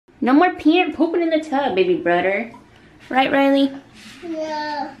No more peeing and pooping in the tub, baby brother. Right, Rylee?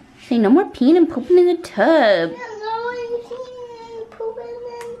 Yeah. Say no more peeing and pooping in the tub. Yeah, no one peeing and pooping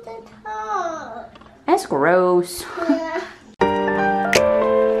in the tub. That's gross. Yeah.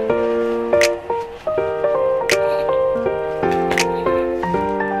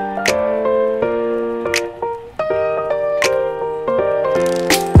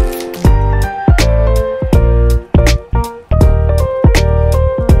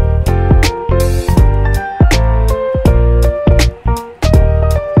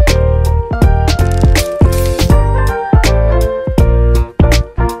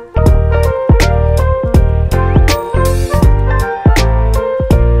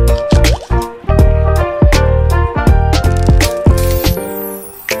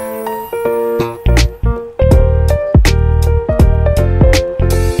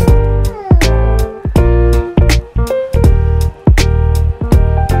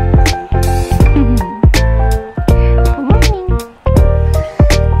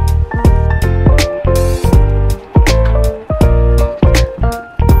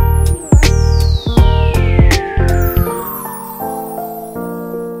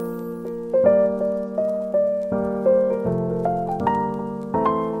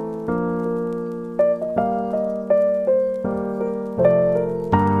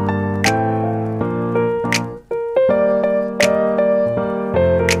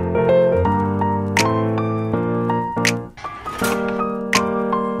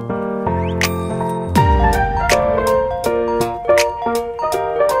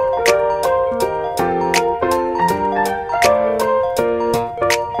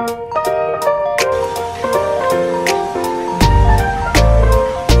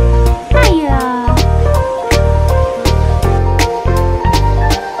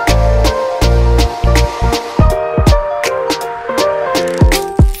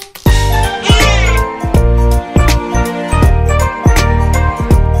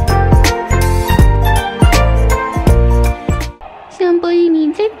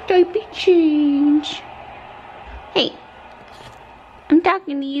 Hey, I'm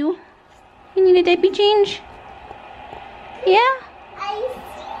talking to you. You need a diaper change? Yeah? I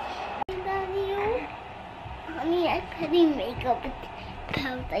see. I love you. Mommy, I couldn't make up with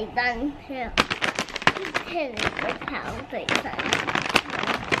pounds I done too. The pounds I done.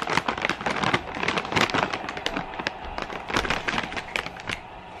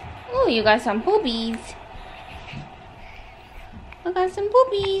 Oh, you got some poopies. I got some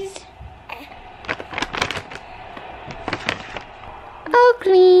poopies. Oh,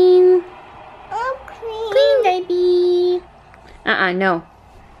 clean. Oh, clean. Clean, baby. No.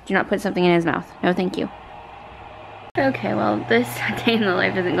 Do not put something in his mouth. No, thank you. Okay, well, this day in the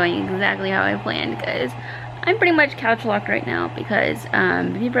life isn't going exactly how I planned because I'm pretty much couch locked right now because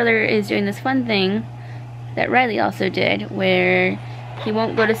baby brother is doing this fun thing that Rylee also did where he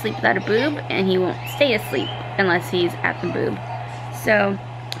won't go to sleep without a boob and he won't stay asleep unless he's at the boob. So,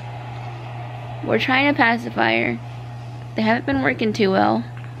 we're trying to pacify her. They haven't been working too well.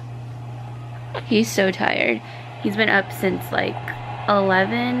 He's so tired. He's been up since like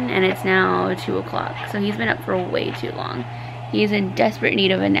 11 and it's now 2 o'clock. So he's been up for way too long. He's in desperate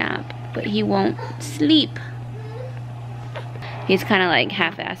need of a nap, but he won't sleep. He's kind of like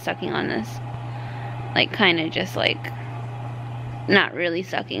half-ass sucking on this. Like kind of just like, not really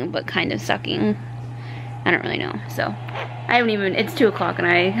sucking, but kind of sucking. I don't really know. So I haven't even, it's 2 o'clock and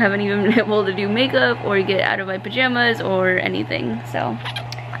I haven't even been able to do makeup or get out of my pajamas or anything. So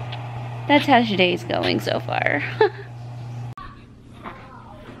that's how today's going so far.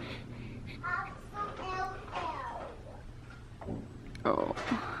 Oh.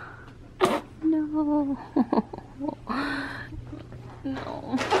 No.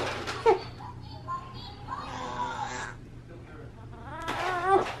 No.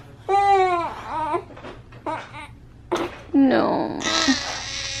 No.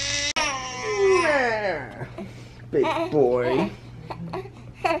 Big boy.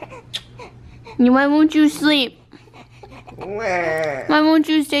 Why won't you sleep? Why won't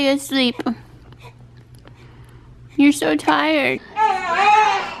you stay asleep? You're so tired.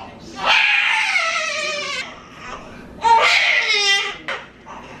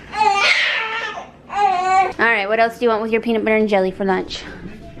 Alright, what else do you want with your peanut butter and jelly for lunch?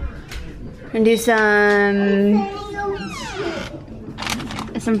 And do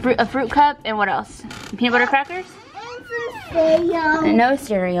a fruit cup and what else? Peanut butter crackers? Cereal. No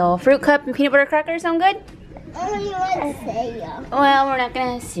cereal. Fruit cup and peanut butter crackers sound good? Only one cereal. Well, we're not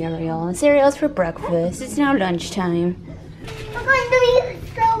gonna have cereal. Cereal's for breakfast. It's now lunchtime. It's going to be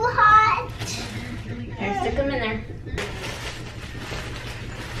so hot. Here, stick them in there.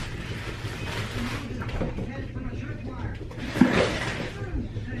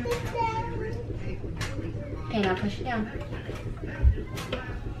 Okay, now push it down.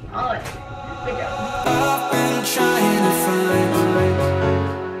 All the way. Good job. I've been trying to find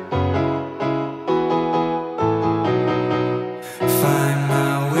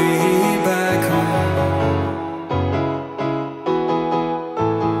my way back home.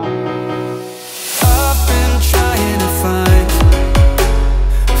 I've been trying to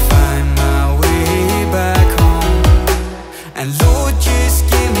find my way back home. And Lord, just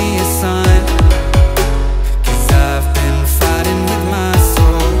give me a sign, 'cause I've been fighting with my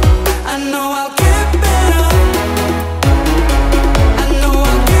soul. I know I'll get better. I know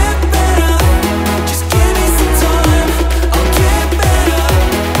I'll get better. Just give me some time. I'll get better.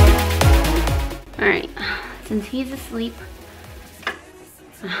 Alright, since he's asleep,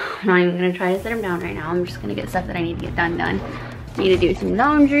 I'm not even gonna try to sit him down right now. I'm just gonna get stuff that I need to get done. Need to do some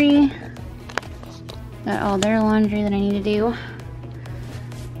laundry. Got all their laundry that I need to do.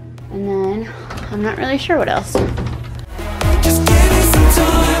 And then, I'm not really sure what else. Just give me some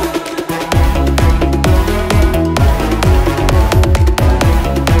time.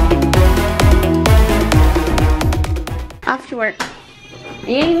 Off to work. Are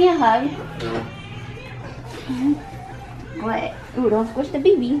you gonna give me a hug? What? Ooh, don't squish the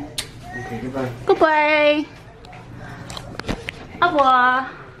baby. Okay, goodbye. Goodbye. Au revoir.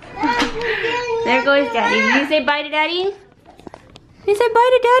 There goes Daddy. Did you say bye to Daddy? You said bye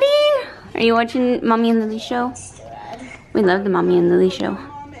to Daddy? Are you watching Mommy and Lily show? We love the Mommy and Lily show.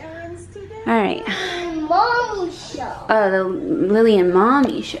 Alright. Mommy show. Oh, the Lily and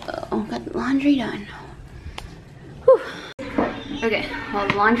Mommy show. Got the laundry done. Whew. Okay, well,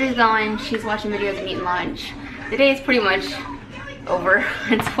 the laundry's going. She's watching videos and eating lunch. The day is pretty much over.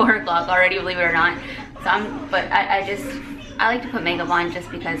 It's 4 o'clock already, believe it or not. So I like to put makeup on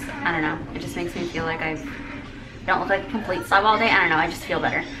just because, I don't know, it just makes me feel like I don't look like a complete slob all day. I don't know, I just feel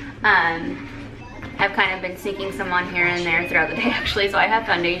better. I've kind of been sneaking some on here and there throughout the day actually. So I have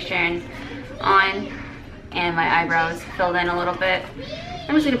foundation on and my eyebrows filled in a little bit.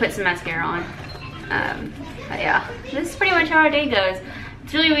 I'm just gonna put some mascara on. But yeah, this is pretty much how our day goes.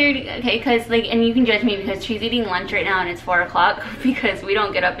 It's really weird, okay, because like, and you can judge me because she's eating lunch right now and it's 4 o'clock because we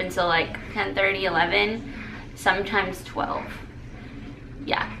don't get up until like 10:30, 11, sometimes 12.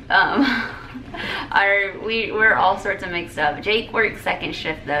 Yeah, we're all sorts of mixed up. Jake works second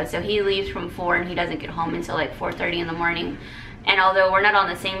shift though, so he leaves from 4 and he doesn't get home until like 4:30 in the morning. And although we're not on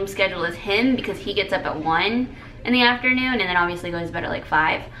the same schedule as him because he gets up at 1 in the afternoon and then obviously goes to bed at like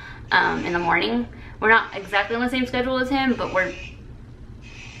 5 in the morning, we're not exactly on the same schedule as him, but we're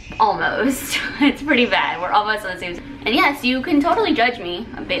almost. It's pretty bad. We're almost on the same. And yes, you can totally judge me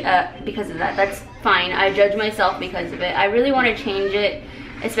a bit because of that. That's fine. I judge myself because of it. I really want to change it,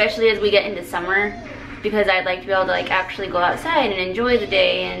 especially as we get into summer, because I'd like to be able to like actually go outside and enjoy the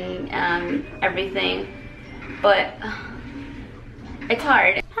day and everything. But it's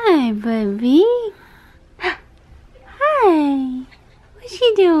hard. Hi, baby. Hi. What's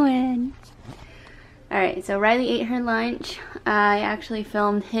she doing? Alright, so Rylee ate her lunch. I actually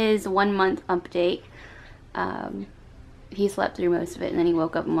filmed his 1-month update. He slept through most of it and then he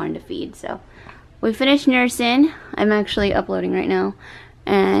woke up and wanted to feed. So we finished nursing. I'm actually uploading right now.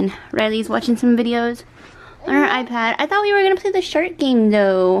 And Rylee's watching some videos on her iPad. I thought we were going to play the shark game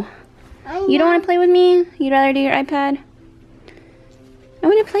though. You don't want to play with me? You'd rather do your iPad? I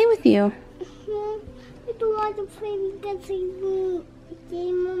want to play with you. I don't want to play because I need a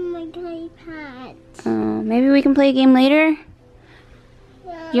game on my iPad. Maybe we can play a game later?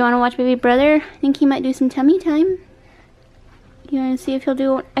 Yeah. You want to watch baby brother? I think he might do some tummy time. You want to see if he'll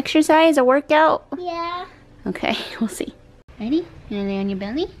do exercise or workout? Yeah. Okay, we'll see. Ready? You want to lay on your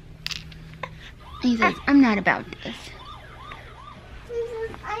belly? He says, I'm not about this.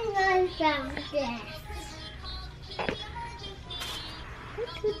 I'm not about this. I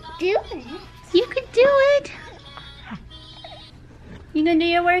could do it. You could do it. You gonna do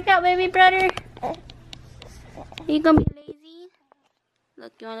your workout, baby brother? Are you gonna be lazy?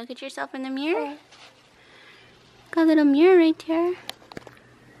 Look, you wanna look at yourself in the mirror? Got a little mirror right there.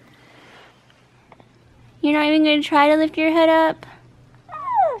 You're not even gonna try to lift your head up?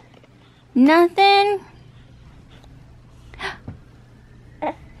 Nothing?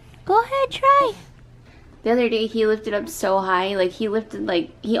 Go ahead, try. The other day he lifted up so high, like he lifted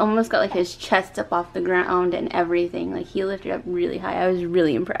like, he almost got like his chest up off the ground and everything. Like he lifted up really high. I was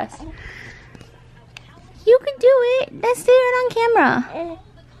really impressed. You can do it. Let's do it on camera.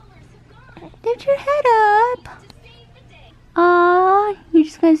 Lift your head up. Aww, you're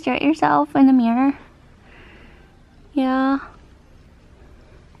just gonna stare at yourself in the mirror. Yeah.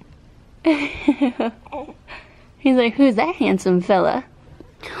 He's like, who's that handsome fella?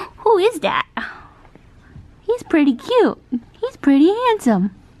 Who is that? He's He's pretty cute. He's pretty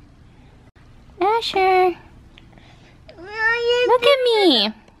handsome. Asher. Look at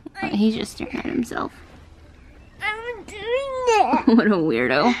me. Oh, he's just staring at himself. I'm doing it. What a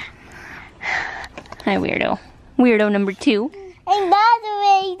weirdo. Hi, weirdo. Weirdo number 2. I'm not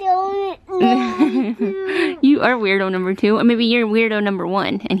a weirdo. You are weirdo number 2. Or maybe you're weirdo number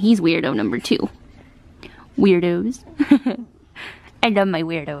 1 and he's weirdo number 2. Weirdos. I love my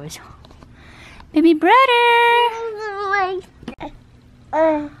weirdos. Baby brother.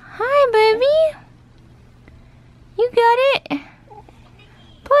 Hi, baby. You got it.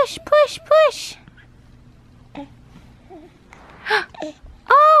 Push, push, push.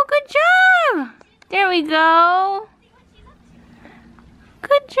 Oh, good job. There we go.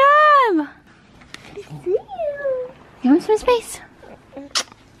 Good job. Give him some space.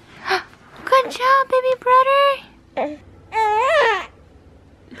 Good job, baby brother.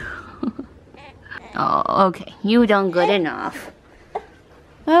 Oh, okay. You done good enough.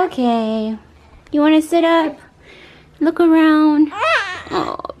 Okay. You want to sit up? Look around.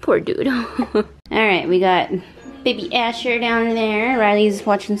 Oh, poor dude. Alright, we got baby Asher down there. Riley's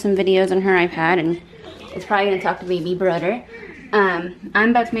watching some videos on her iPad and is probably going to talk to baby brother. I'm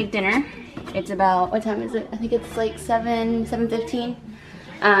about to make dinner. It's about, what time is it? I think it's like 7:15.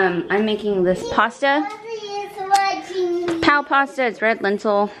 I'm making this pasta. Pal pasta. It's red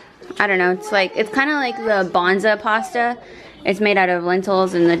lentil. I don't know. It's like, it's kind of like the Bonza pasta. It's made out of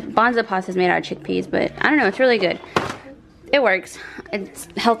lentils, and the Bonza pasta is made out of chickpeas, but I don't know. It's really good. It works. It's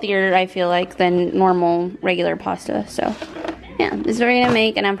healthier, I feel like, than normal regular pasta. So yeah, this is what we're gonna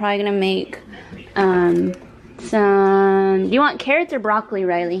make, and I'm probably gonna make some. Do you want carrots or broccoli,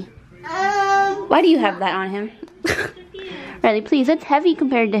 Rylee? Why do you have that on him? Rylee, please, that's heavy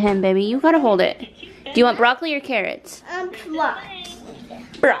compared to him, baby. You gotta hold it. Do you want broccoli or carrots?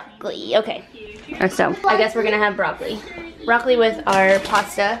 Broccoli, okay. So, I guess we're gonna have broccoli. Broccoli with our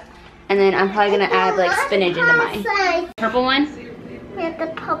pasta, and then I'm probably gonna add like spinach into mine. Purple one? Yeah,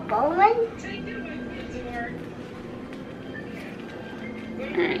 the purple one.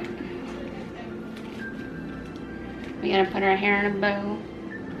 Alright. We gotta put our hair in a bow.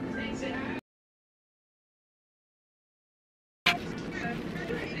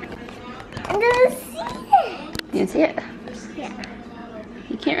 I'm gonna see it. You can see it? Yeah.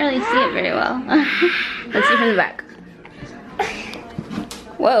 You can't really see it very well. Let's see from the back.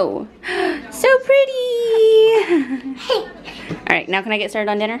 Whoa. So pretty! Alright, now can I get started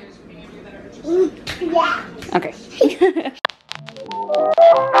on dinner? Yeah. Okay.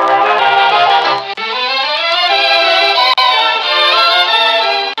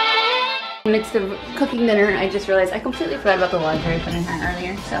 In the midst of cooking dinner, I just realized I completely forgot about the laundry I put in here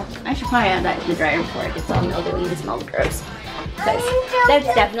earlier, so I should probably add that in the dryer before it gets all mildewy and smells gross. Because that's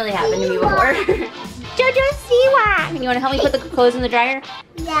definitely happened to me before. Jojo Siwa! You want to help me put the clothes in the dryer?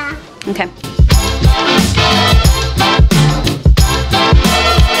 Yeah. Okay.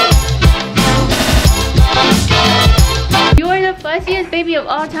 You are the fussiest baby of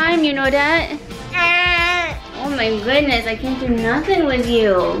all time, you know that? Oh my goodness, I can't do nothing with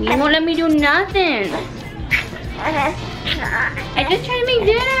you. You won't let me do nothing. I just tried to make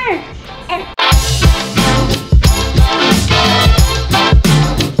dinner.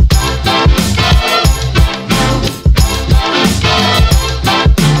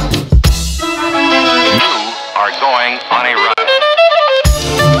 You are going on a run.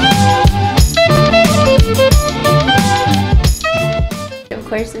 Of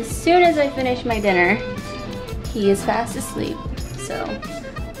course, as soon as I finish my dinner, he is fast asleep. So,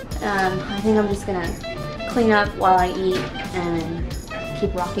 I think I'm just gonna clean up while I eat and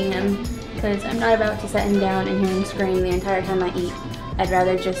keep rocking him, because I'm not about to set him down and hear him scream the entire time I eat. I'd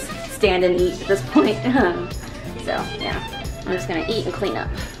rather just stand and eat at this point. So, yeah, I'm just gonna eat and clean up.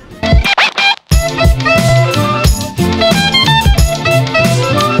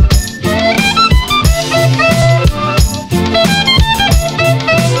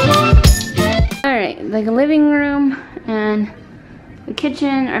 Like a living room and the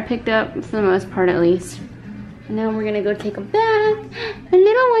kitchen are picked up for the most part, at least. And now we're gonna go take a bath. The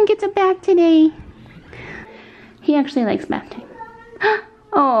little one gets a bath today. He actually likes bath time.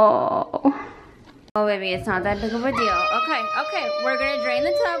 Oh. Oh baby, it's not that big of a deal. Okay, we're gonna drain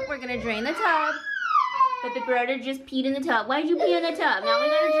the tub. We're gonna drain the tub. But the brother just peed in the tub. Why'd you pee in the tub? Now we're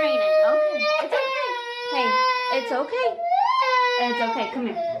gonna drain it. Okay, it's okay. Hey, it's okay. It's okay, come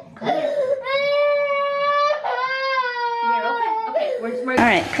here. Come here.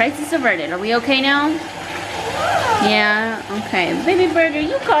 Alright, crisis averted. Are we okay now? Yeah, okay. Baby brother,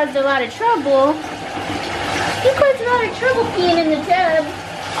 you caused a lot of trouble. You caused a lot of trouble peeing in the tub,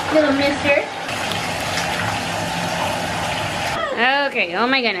 little mister. Okay, oh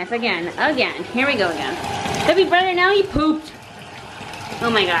my goodness, again. Here we go again. Baby brother, now he pooped. Oh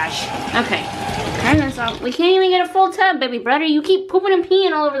my gosh. Okay. Turn this off. We can't even get a full tub, baby brother. You keep pooping and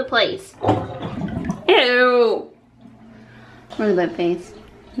peeing all over the place. Ew. Really bad face.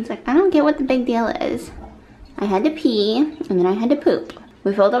 He's like, I don't get what the big deal is. I had to pee, and then I had to poop.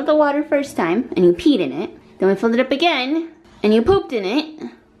 We filled up the water first time, and you peed in it. Then we filled it up again, and you pooped in it.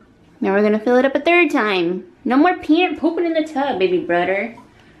 Now we're gonna fill it up a third time. No more peeing and pooping in the tub, baby brother.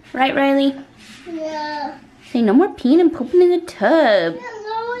 Right, Rylee? Yeah. Say no more peeing and pooping in the tub.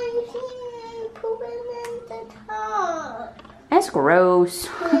 That's gross.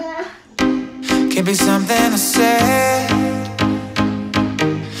 Yeah. Could be something I said,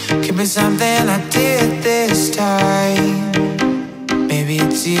 could be something I did this time. Maybe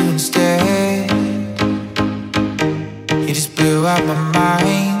it's you instead. You just blew out my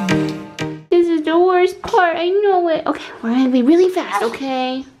mind. This is the worst part, I know it. Okay, we're gonna be really fast,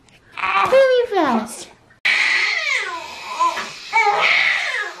 okay? Really fast.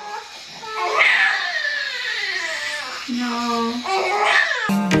 No.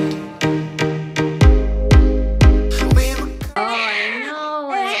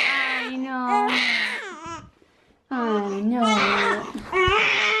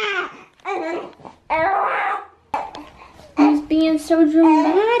 He's being so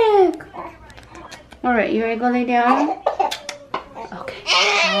dramatic. Alright, you ready to go lay down? Okay.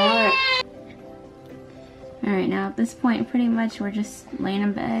 Alright, now at this point, pretty much we're just laying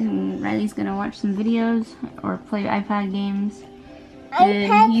in bed and Rylee's gonna watch some videos or play iPad games.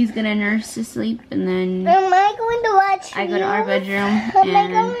 And he's gonna nurse to sleep, and then Am I going to watch I go to our bedroom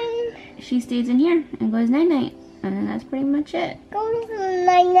and she stays in here and goes night-night. And then that's pretty much it. Going to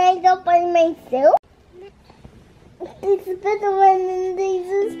night-night up by myself? It's a better one than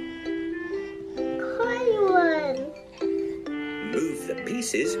this kind one. Move the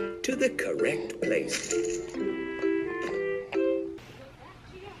pieces to the correct place.